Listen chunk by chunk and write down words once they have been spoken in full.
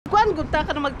kuan gud ta ka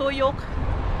na magtuyok.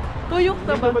 Tuyok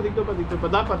ta ba? Dito pa.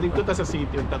 Dapat dito ta sa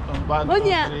city yung tatong 1,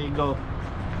 2, 3, go.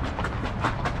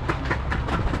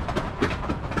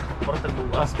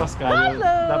 Pas kayo.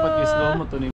 Dapat i-slow mo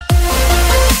to ni.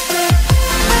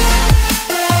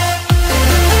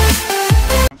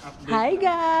 Hi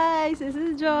guys, this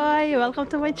is Joy. Welcome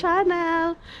to my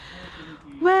channel.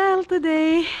 Well,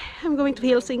 today I'm going to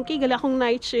Helsinki. Gali akong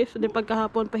night shift. Then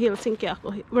pagkahapon pa Helsinki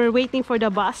ako. We're waiting for the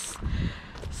bus.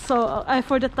 So,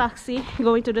 for the taxi,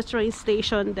 going to the train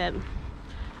station. Then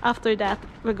after that,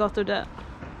 we go to the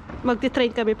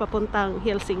magti-train kami papuntang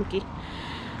Helsinki.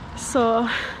 So,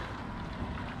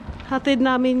 hatid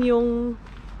namin yung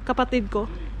kapatid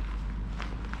ko.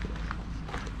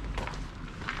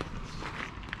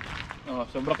 Oh,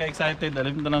 sobra ka excited.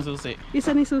 Alam mo ng susi.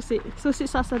 Isa ni Susi. Susi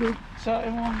sasani. Sa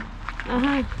mo.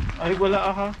 Aha. Ay wala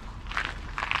aha.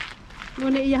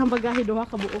 Muna iyang bagahe duha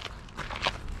ka buok.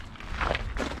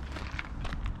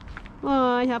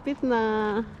 Ay, hapit na.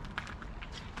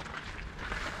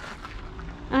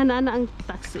 Ana ang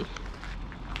taxi.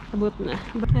 Abot na.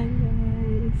 Hi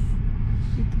guys.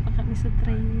 Dito pa kami sa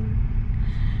train.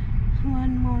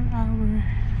 1 more hour.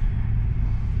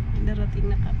 Darating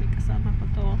na kami, kasama ko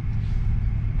to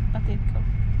kapatid ko.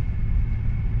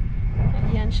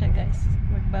 Ayan siya guys,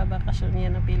 magbabakasyon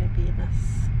niya ng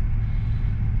Pilipinas.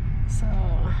 So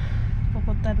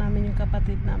pupunta namin yung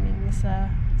kapatid namin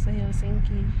sa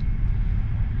Helsinki.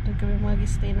 Doon kami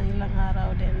mag-stay ng ilang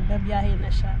araw, then babiyahin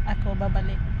na siya. Ako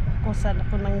babalik kung saan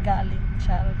ako nanggaling,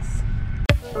 Charles.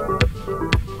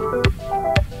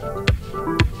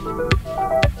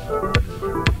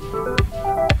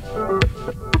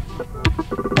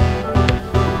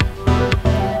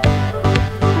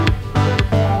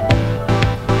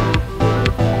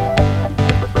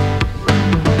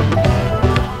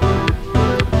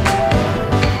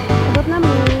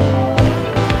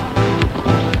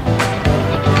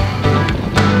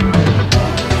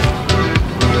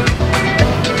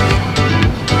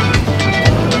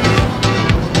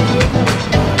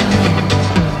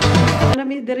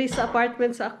 Sa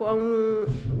apartment sa ako ang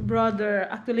brother,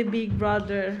 actually big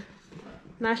brother.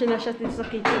 Nasa siya dito sa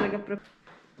kitchen nag-prep.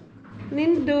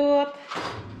 Nindot.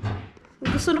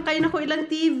 Gusto na kayo na ko ilang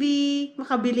TV,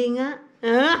 makabili nga.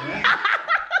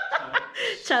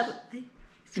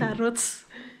 Charots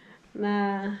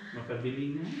na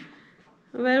Makabili nga.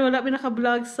 Well, wala mi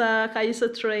naka-vlog sa kayo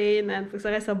sa train and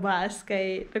pagsakay sa bus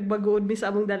kay nagbagood mi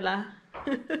sa among dala.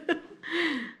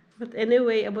 But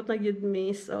anyway, abot na gyud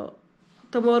mi, so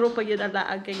tomorrow pag yun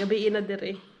alaag kay gabi na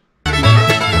dire.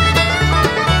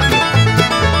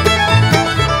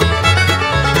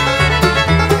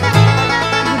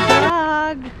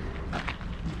 Vlog!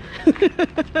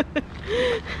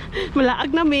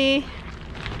 Malaag na mi.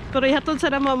 Pero ihatod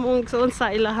sa naman mong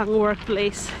sa ilahang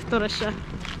workplace. Ito na siya.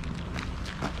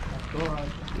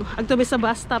 Agto mi sa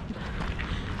bus stop.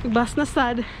 Bus na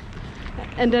sad.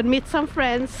 And then meet some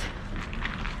friends.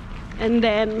 And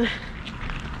then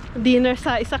dinner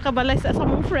sa isa kabalay sa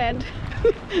mong friend.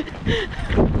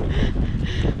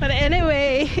 But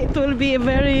anyway, it will be a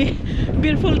very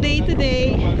beautiful day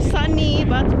today. Sunny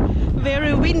but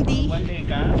very windy.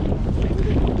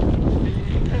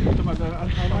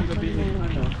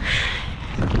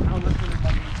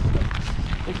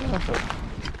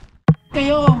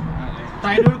 Kayo!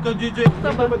 Timer ka, DJ. Dito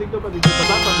pa. Dapat dito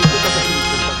ka sa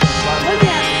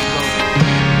city.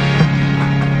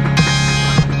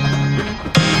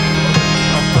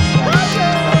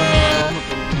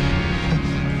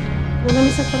 Nami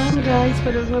sa TRAM guys,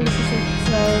 pero nami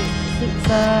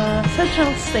sa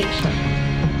Central Station,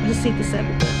 the city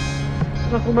center.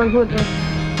 Makumanghod.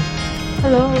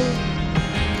 Hello.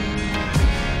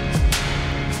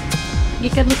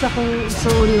 Gikan mo sa akong sa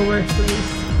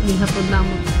workplace. Ihapon na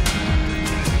mo.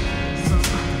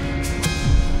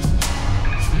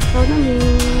 So nami.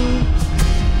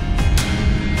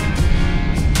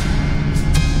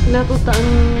 Natuta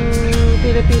ang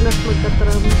Pilipinas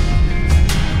magka-TRAM.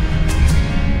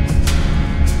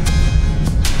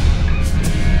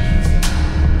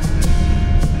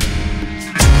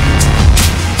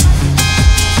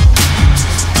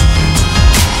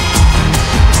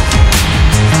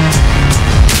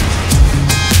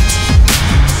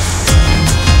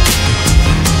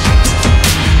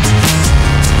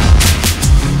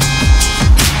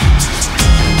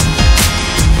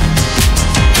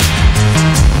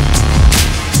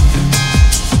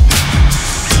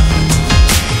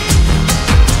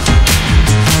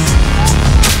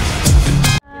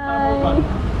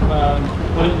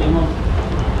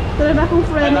 Tara na akong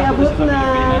friend, abot na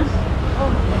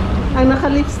ang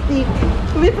naka-lipstick.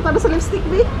 Uwi, patalo sa lipstick,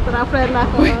 B. Tara, friend na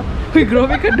ako. Uy,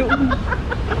 grabe ka doon.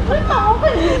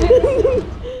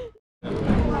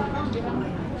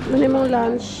 Ano mong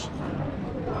lunch?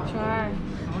 Char.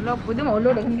 Ulo, pwede mo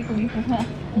ulo, hindi ko dito ha.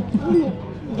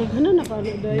 Ano na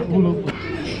pala dahil ka na.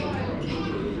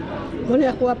 Guli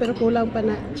ako pero kulang pa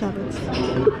na charot.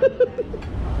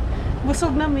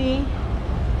 Busog na mi.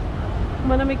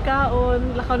 Manamig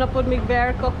kaon. Lakaw na po mig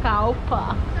bear ko kao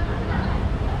pa.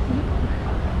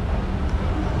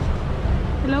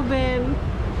 Hello, Ben.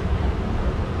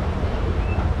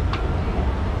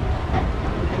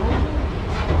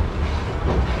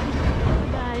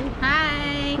 Bye.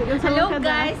 Hi! Hello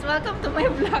guys! Welcome to my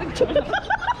vlog.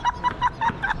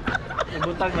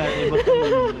 Ibutang na.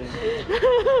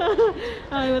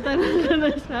 Ay, matang na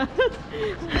siya.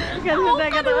 Kasi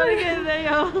tayo katawag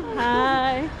kayo.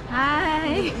 Hi.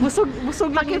 Hi! Busog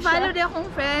lang Paki-follow din akong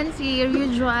friend, si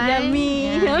Ryujuan.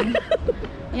 Yummy.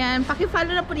 Yan,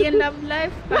 paki-follow na po diyan Love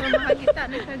Life para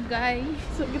makakita na ka guys.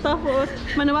 So, kita po.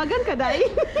 Manawagan ka, Day?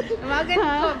 Tawagan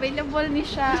ko, available ni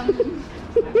siya.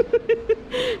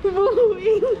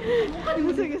 Buhuing.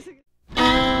 Sige, sige.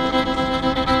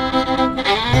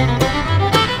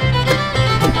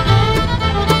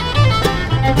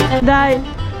 Day.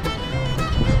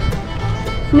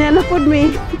 Nana food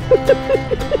me.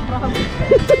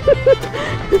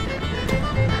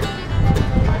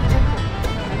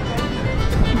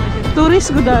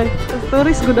 Tourist good day.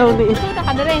 Tourist good daw ni. Kita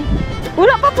ka rin.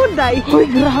 Wala pa food day. Hoy,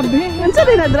 grabe. Unsa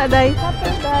din nadra day?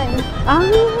 Tapos guys. Ah.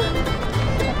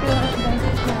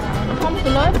 Come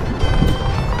sulod?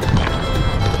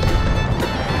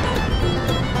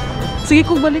 Sige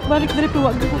kung balik-balik diri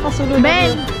pero wag ko kasulod.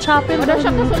 Ben! Chapel Wala daw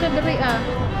siya ni. kasulod diri ah.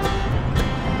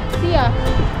 Siya,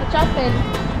 sa chapel.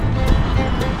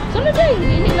 Sulod ay,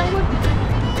 hindi lang mo.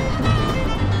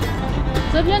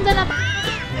 Sulod yan dyan na.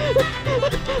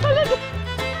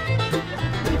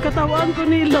 Katawaan ko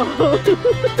nilo.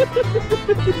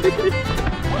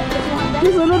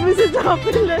 Nasunod mo sa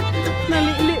chapel lang.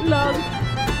 Nalili lang.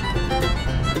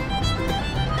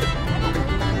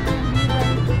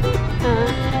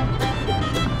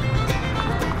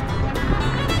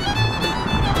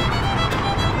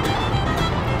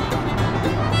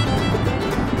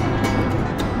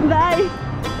 Day!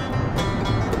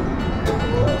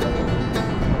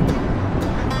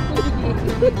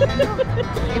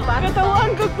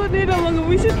 Katawaan ko nila mga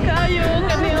visit kayo.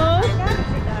 Kanio.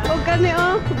 O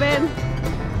kanio. Ben.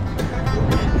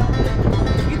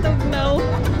 Gitugnaw.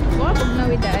 What? No,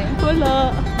 we die.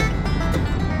 Wala.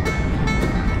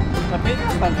 Tapi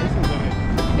sa gawin.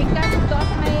 Pikas ito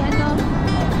sa may ano.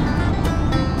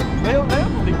 Ngayon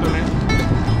po dito rin.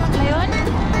 Ngayon?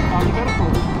 Ang garpo.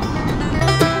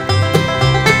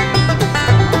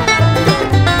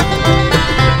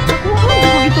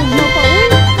 Gitugnaw pa.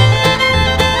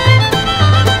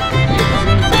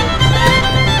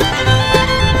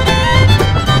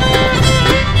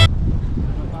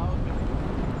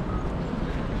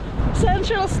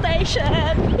 Central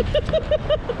Station.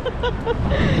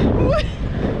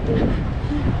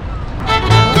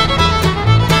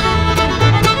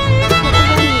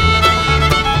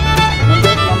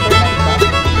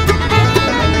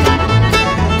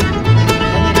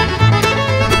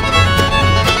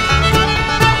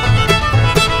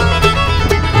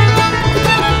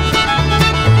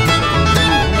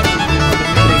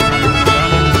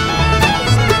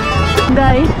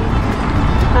 Day.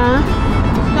 Ha?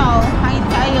 No, hangin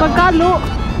kayo. Pagkalo.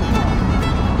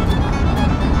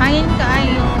 Hangin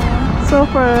kayo.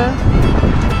 Super.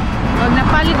 Pag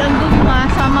napalit ang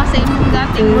dugma, sama sa inyong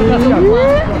dating mga dugma.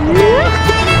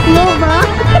 Mo ba?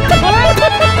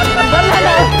 Wala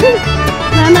na.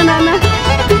 Nana.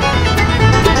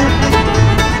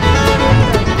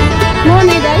 Mo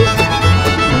ni Day?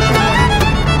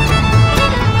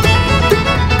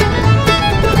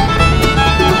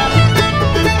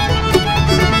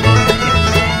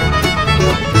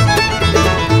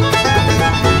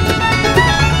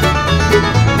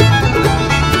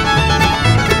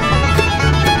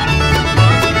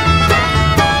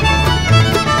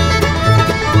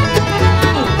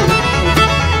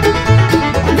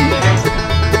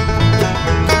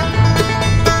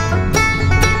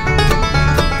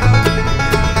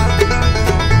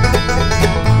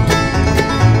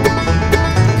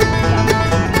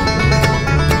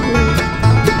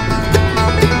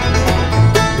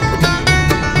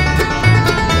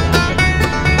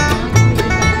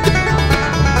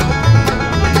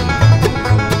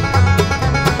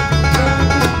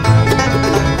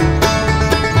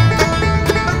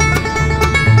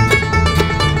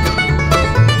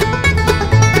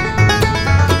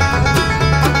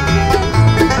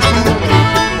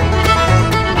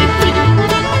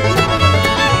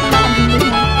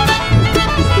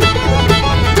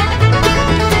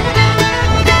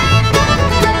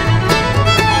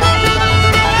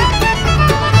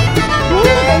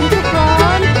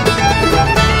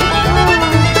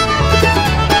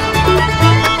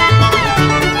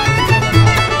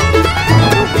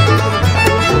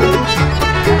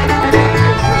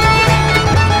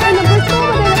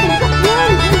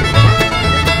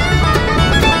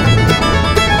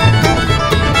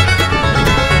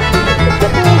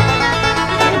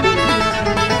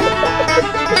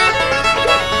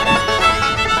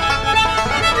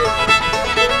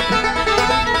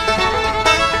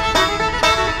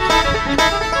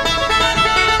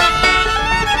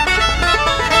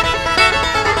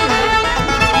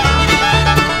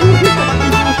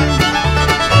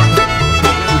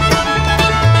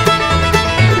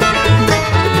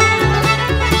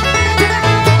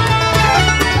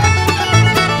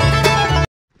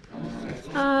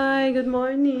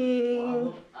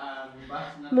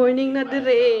 Morning na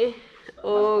dire.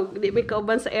 O, di may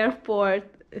kauban sa airport.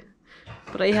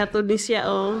 Pero ihatod ni siya,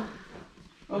 oh.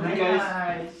 Okay,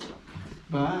 guys.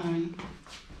 Bye.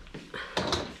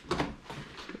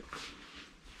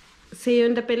 See you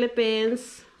in the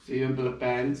Philippines. See you in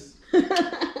Philippines.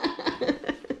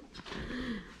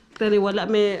 Tari wala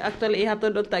may actually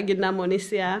ihatod o tagin na mo ni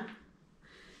siya.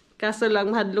 Kaso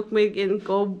lang mahadlok may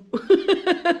income.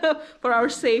 For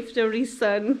our safety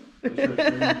reason.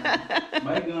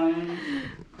 Bye, guys.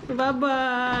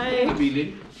 Bye-bye.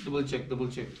 Bilin. Double check.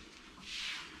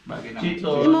 Bagay naman.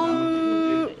 Chito. Imong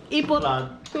ipot.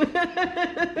 Ano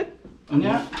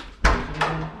ya?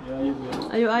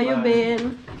 Ayo-ayo,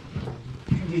 Ben.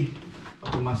 Hindi.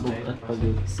 Patumas na yun.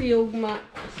 Siyugma.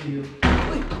 See you.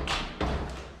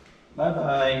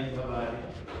 Bye-bye.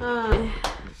 Ay.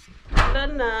 Wala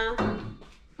na.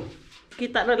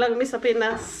 Kita na lang mi sa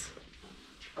Pinas.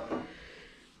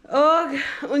 Og,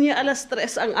 unya alas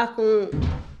 3 ang akong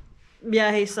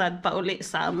biyahe sad pa uli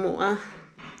sa amo,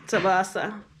 sa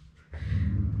basa.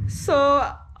 So,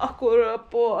 ako ra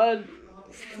po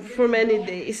for many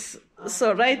days.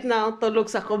 So, right now,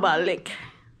 tulog sa ko balik.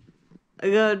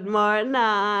 Good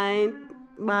morning.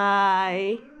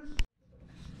 Bye.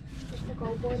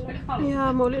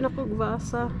 Yeah, muli na kong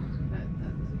basa.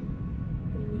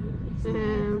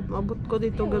 Abot ko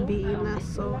dito gabi na.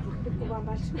 So,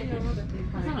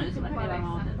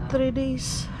 3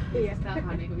 days. 2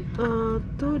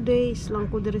 days lang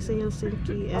ko diri sa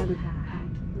Helsinki and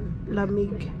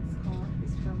lamig.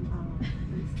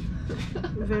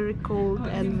 Very cold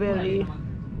and very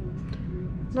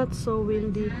not so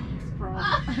windy.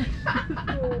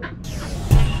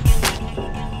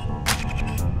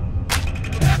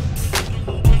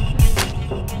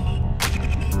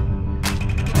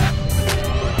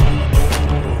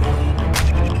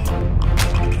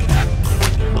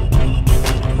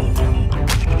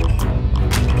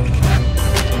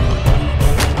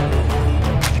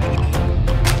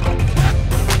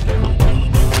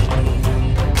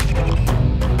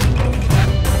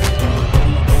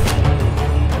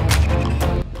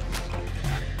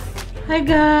 Hi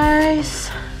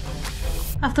guys!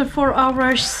 After 4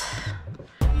 hours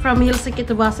from Helsinki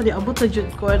to Vasa, abot na jud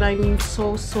ko and I'm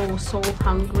so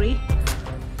hungry.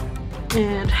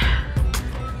 And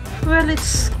well,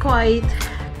 it's quite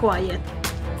quiet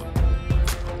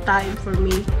time for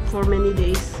me for many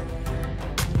days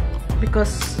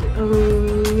because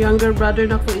younger brother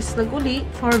na ko is nag-uli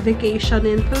for vacation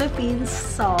in Philippines,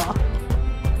 so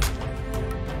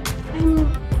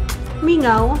I'm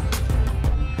mingaw.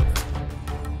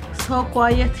 So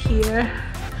quiet here,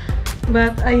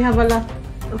 but I have a lot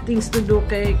of things to do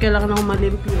kay kailangan akong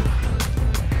malimpyo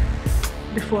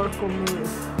before ko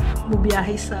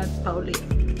bubiyahe sa pauli.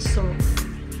 So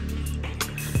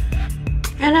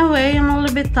anyway, I'm a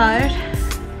little bit tired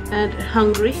and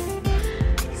hungry,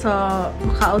 so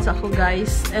makaon ako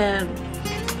guys. And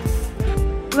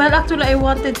well, actually I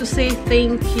wanted to say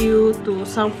thank you to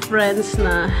some friends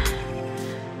na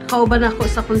nakauban ako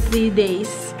sa akong 3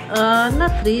 days.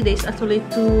 Not 3 days, actually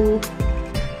 2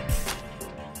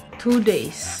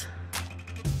 days.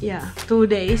 Yeah, 2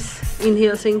 days in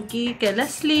Helsinki kay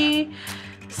Leslie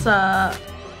sa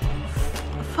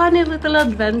funny little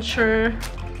adventure,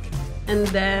 and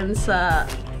then sa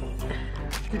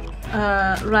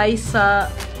Raisa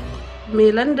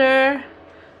Melander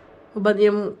uban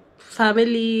yung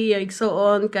family yung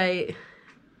igsoon kay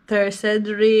Ter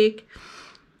Cedric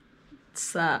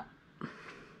sa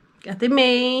Ate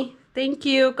May. Thank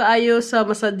you kaayo sa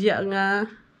masadya nga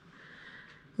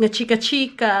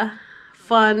chika-chika,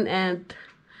 fun and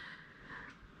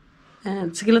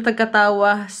sige lang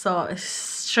tagkatawa, so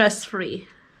stress-free.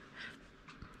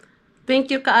 Thank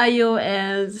you kaayo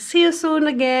and see you soon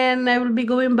again. I will be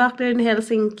going back there in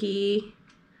Helsinki.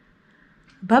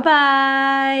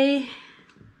 Bye-bye!